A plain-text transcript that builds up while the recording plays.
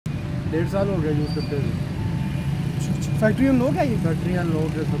1.5 साल हो गया यूज़ करते हुए। फैक्ट्री अनलॉक है ये? फैक्ट्री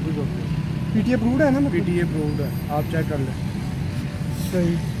अनलॉक है, सब कुछ हो गया। पीटी अप्रूव्ड है ना? पीटी अप्रूव्ड है, आप चेक कर लें।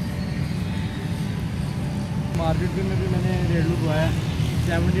 सही। मार्केट में भी मैंने रेट लगवाया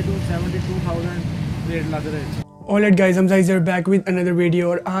 72,000 रेट लग रहे हैं। ऑलराइट गाइस, हम is back with another video.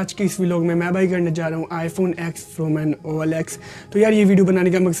 और आज के इस व्लॉग में मैं बाई करने जा रहा हूँ iPhone X फ्रॉम OLX। तो यार ये वीडियो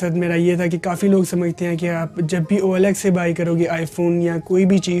बनाने का मकसद मेरा ये था कि काफ़ी लोग समझते हैं कि आप जब भी OLX से बाई करोगे आईफोन या कोई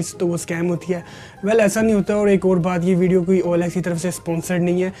भी चीज़ तो वो स्कैम होती है। वेल ऐसा नहीं होता। और एक और बात, ये वीडियो कोई OLX की तरफ से स्पॉन्सर्ड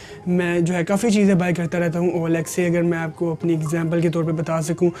नहीं है। मैं जो है काफ़ी चीज़ें बाई करता रहता हूँ OLX से। अगर मैं आपको अपनी एग्जाम्पल के तौर पर बता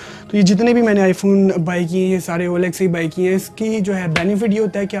सकूँ तो ये जितने भी मैंने आईफोन बाई किए हैं ये सारे OLX से ही बाई किए हैं। इसकी जो है बेनिफिट ये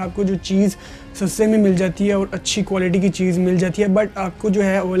होता है कि आपको जो चीज़ सस्ते में मिल जाती है और अच्छी क्वालिटी की चीज़ मिल जाती है। बट आपको जो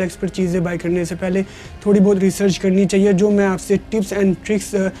है OLX पर चीज़ें बाई करने से पहले थोड़ी बहुत रिसर्च करनी चाहिए, जो मैं आपसे टिप्स एंड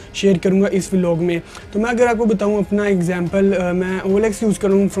ट्रिक्स शेयर करूंगा इस व्लॉग में। तो मैं अगर आपको बताऊं अपना एग्जांपल, मैं OLX यूज़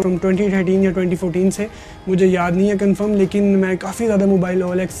करूँ फ्रॉम 2013 या 2014 से, मुझे याद नहीं है कंफर्म, लेकिन मैं काफ़ी ज़्यादा मोबाइल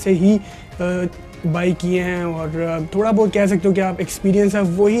OLX से ही बाई किए हैं। और थोड़ा बहुत कह सकते हो कि आप एक्सपीरियंस है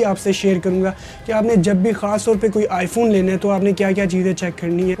वही आपसे शेयर करूंगा कि आपने जब भी ख़ास तौर पे कोई आईफोन लेना है तो आपने क्या क्या चीज़ें चेक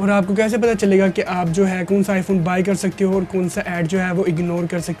करनी है और आपको कैसे पता चलेगा कि आप जो है कौन सा आईफोन बाई कर सकते हो और कौन सा ऐड जो है वो इग्नोर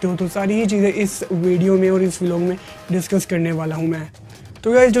कर सकते हो। तो सारी ही चीज़ें इस वीडियो में और इस व्लॉग में डिस्कस करने वाला हूँ मैं।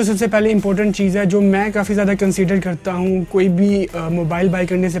 तो गाइस, जो सबसे पहले इंपॉर्टेंट चीज़ है जो मैं काफ़ी ज़्यादा कंसीडर करता हूँ कोई भी मोबाइल बाई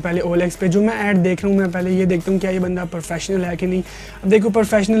करने से पहले OLX पे, जो मैं ऐड देख रहा हूँ, मैं पहले ये देखता हूँ क्या ये बंदा प्रोफेशनल है कि नहीं। अब देखो,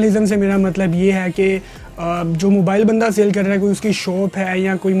 प्रोफेशनलिज्म से मेरा मतलब ये है कि जो मोबाइल बंदा सेल कर रहा है, कोई उसकी शॉप है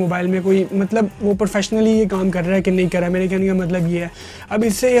या कोई मोबाइल में कोई, मतलब वो प्रोफेशनली ये काम कर रहा है कि नहीं कर रहा है। मेरे कहने का मतलब ये है। अब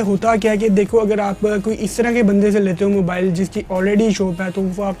इससे ये होता क्या है कि देखो, अगर आप कोई इस तरह के बंदे से लेते हो मोबाइल जिसकी ऑलरेडी शॉप है तो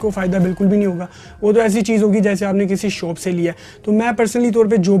वो आपको फ़ायदा बिल्कुल भी नहीं होगा। वो तो ऐसी चीज़ होगी जैसे आपने किसी शॉप से लिया। तो मैं पर्सनली तौर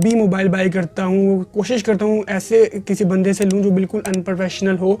पर जो भी मोबाइल बाई करता हूँ कोशिश करता हूँ ऐसे किसी बंदे से लूँ जो बिल्कुल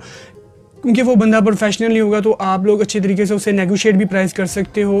अनप्रोफेशनल हो, क्योंकि वो बंदा प्रोफेशनल नहीं होगा तो आप लोग अच्छे तरीके से उससे नेगोशिएट भी प्राइस कर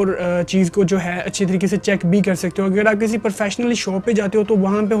सकते हो और चीज़ को जो है अच्छी तरीके से चेक भी कर सकते हो। अगर आप किसी प्रोफेशनल शॉप पे जाते हो तो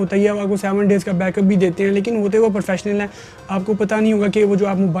वहाँ पे होता ही है, आपको 7 डेज़ का बैकअप भी देते हैं, लेकिन होते वो प्रोफेशनल है। आपको पता नहीं होगा कि वो जो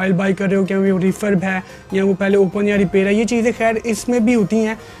आप मोबाइल बाई कर रहे हो क्या वो रिफर्ब है या वो पहले ओपन या रिपेयर है। ये चीज़ें खैर इसमें भी होती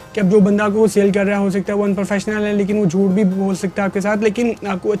हैं कि अब जो बंदा को सेल कर रहा है हो सकता है वो अनप्रोफेशनल है, लेकिन वो झूठ भी बोल सकता है आपके साथ। लेकिन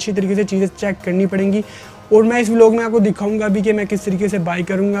आपको अच्छी तरीके से चीज़ें चेक करनी पड़ेंगी। और मैं इस व्लॉग में आपको दिखाऊंगा भी कि मैं किस तरीके से बाई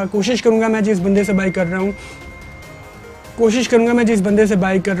करूंगा। कोशिश करूंगा मैं जिस बंदे से बाई कर रहा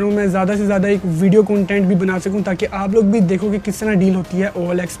हूँ मैं ज़्यादा से ज़्यादा एक वीडियो कंटेंट भी बना सकूं ताकि आप लोग भी देखो कि किस तरह डील होती है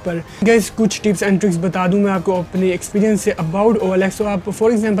OLX पर। गाइस, कुछ टिप्स एंड ट्रिक्स बता दूं मैं आपको अपने एक्सपीरियंस से अबाउट OLX। तो आप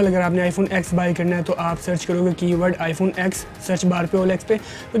फॉर एग्जांपल अगर आपने iPhone X बाई करना है तो आप सर्च करोगे keyword iPhone X search bar पे OLX पे,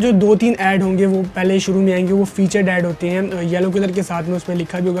 तो जो 2-3 ऐड होंगे वो पहले शुरू में आएंगे। वो फीचर्ड ऐड होते हैं, येलो कलर के साथ में उस पर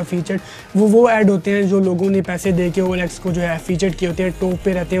लिखा भी होगा फीचर्ड। वो ऐड होते हैं जो लोगों ने पैसे दे के OLX को जो है फीचर्ड किए होते हैं, टॉप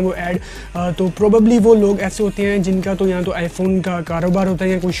पे रहते हैं वो ऐड। तो प्रोबेबली वो लोग ऐसे होते हैं जिनका तो यहाँ तो आईफोन का कारोबार होता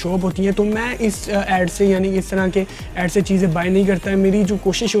है या कोई शॉप होती है। तो मैं इस ऐड से यानी इस तरह के ऐड से चीज़ें बाय नहीं करता है। मेरी जो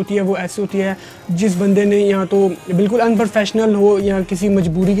कोशिश होती है वो ऐसी होती है जिस बंदे ने या तो बिल्कुल अनप्रोफेशनल हो या किसी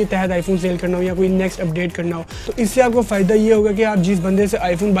मजबूरी के तहत आईफोन सेल करना हो या कोई नेक्स्ट अपडेट करना हो, तो इससे आपको फ़ायदा ये होगा कि आप जिस बंदे से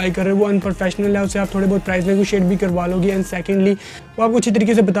आईफोन बाय कर रहे हो वो अनप्रोफेशनल है, उससे आप थोड़े बहुत प्राइस नेगोशिएट भी करवा लोगे। एंड सेकेंडली वो आपको अच्छी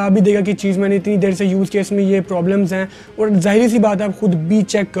तरीके से बता भी देगा कि चीज़ मैंने इतनी देर से यूज़ किया, इसमें ये प्रॉब्लम्स हैं, और जाहिर सी बात आप खुद भी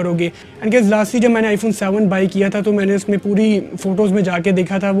चेक करोगे। एंड गाइस, लास्ट जब मैंने iPhone 7 बाई किया था तो मैंने उसमें पूरी फ़ोटोज़ में जाके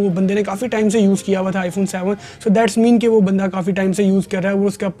देखा था वो बंदे ने काफ़ी टाइम से यूज़ किया हुआ था iPhone 7। सो दैट्स मीन कि वो बंदा काफ़ी टाइम से यूज़ कर रहा है, वो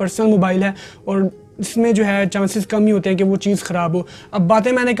उसका पर्सनल मोबाइल है और इसमें जो है चांसेस कम ही होते हैं कि वो चीज़ ख़राब हो। अब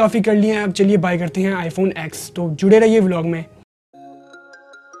बातें मैंने काफ़ी कर ली हैं, अब चलिए बाय करते हैं iPhone X। तो जुड़े रहिए व्लॉग में।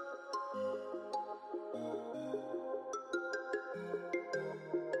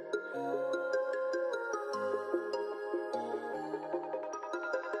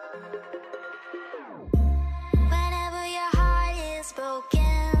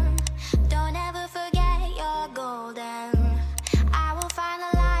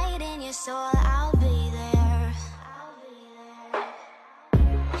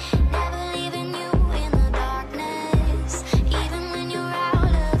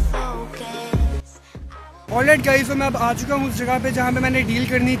 ऑलराइट गाइस, तो मैं अब आ चुका हूँ उस जगह पे जहाँ पे मैंने डील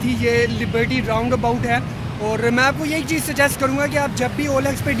करनी थी। ये लिबर्टी राउंड अबाउट है और मैं आपको यही चीज़ सजेस्ट करूँगा कि आप जब भी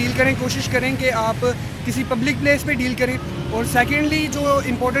OLX पे डील करें कोशिश करें कि आप किसी पब्लिक प्लेस पे डील करें। और सेकेंडली जो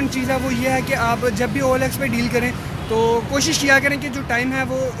इम्पोर्टेंट चीज़ है वो ये है कि आप जब भी OLX पे डील करें तो कोशिश किया करें कि जो टाइम है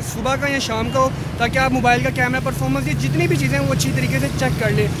वो सुबह का या शाम का हो, ताकि आप मोबाइल का कैमरा परफॉर्मेंस ये जितनी भी चीज़ें हैं वो अच्छी तरीके से चेक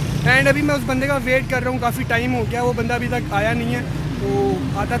कर लें। एंड अभी मैं उस बंदे का वेट कर रहा हूँ, काफ़ी टाइम हो गया, वो बंदा अभी तक आया नहीं है।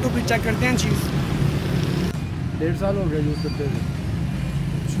 तो आता तो फिर चेक करते हैं चीज़। 1.5 साल हो गया यूज़ करते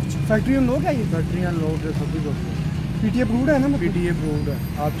हुए। फैक्ट्री अनलॉक है ये? फैक्ट्री अनलॉक है, सब कुछ हो गया। पीटी अप्रूव्ड है ना? पीटी अप्रूव्ड है,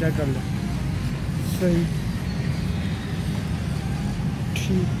 आप चेक कर लें। सही,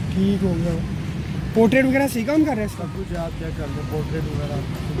 ठीक हो गया। पोर्ट्रेट वगैरह सही काम कर रहे हैं इसका? सब कुछ आप चेक कर लें, पोर्ट्रेट वगैरह।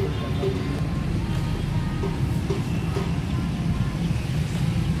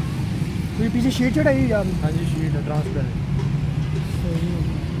 तो ये पीछे शीट चढ़ाई यार? हाँ जी, शीट है ट्रांसपेरेंट।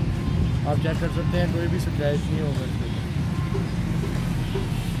 आप चेक कर सकते हैं, कोई भी स्क्रैच नहीं होगा इसमें।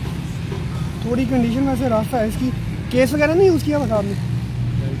 थोड़ी कंडीशन वैसे रास्ता है इसकी। केस वगैरह नहीं यूज़ किया बता आपने?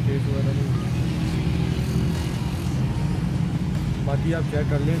 केस वगैरह नहीं, बाकी आप चेक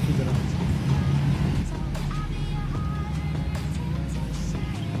कर लें अच्छी तरह।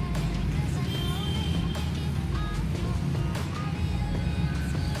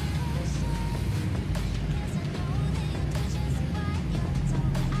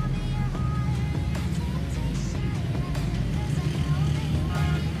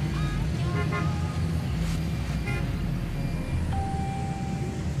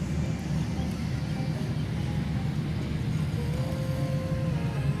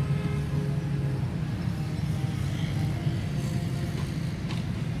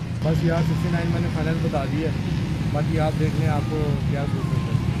 बस यार 69 मैंने फाइनल बता दी है, बाकी आप देख लें आपको क्या सोचते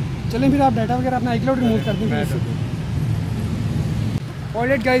हैं। चलें फिर आप डाटा वगैरह अपना iCloud रिमूव कर देंगे।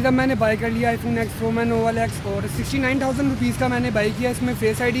 ऑलराइट गाइस, अब मैंने बाई कर लिया iPhone X Pro Man OLX और 69,000 रुपीज़ का मैंने बाई किया। इसमें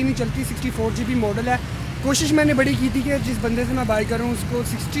फेस आईडी नहीं चलती, 64 GB मॉडल है। कोशिश मैंने बड़ी की थी कि जिस बंदे से मैं बाई करूँ उसको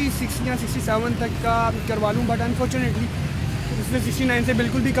 66 या 67 तक का करवा लूँ, बट अनफॉर्चुनेटली उसने 69 से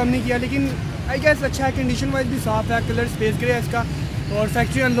बिल्कुल भी कम नहीं किया। लेकिन आई गेस अच्छा है, कंडीशन वाइज भी साफ़ है, कलर स्पेस ग्रे है इसका और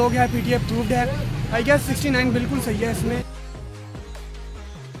फैक्ट्री अनलॉक है, पीटी अप्रूव्ड है। आई गेस 69 बिल्कुल सही है इसमें।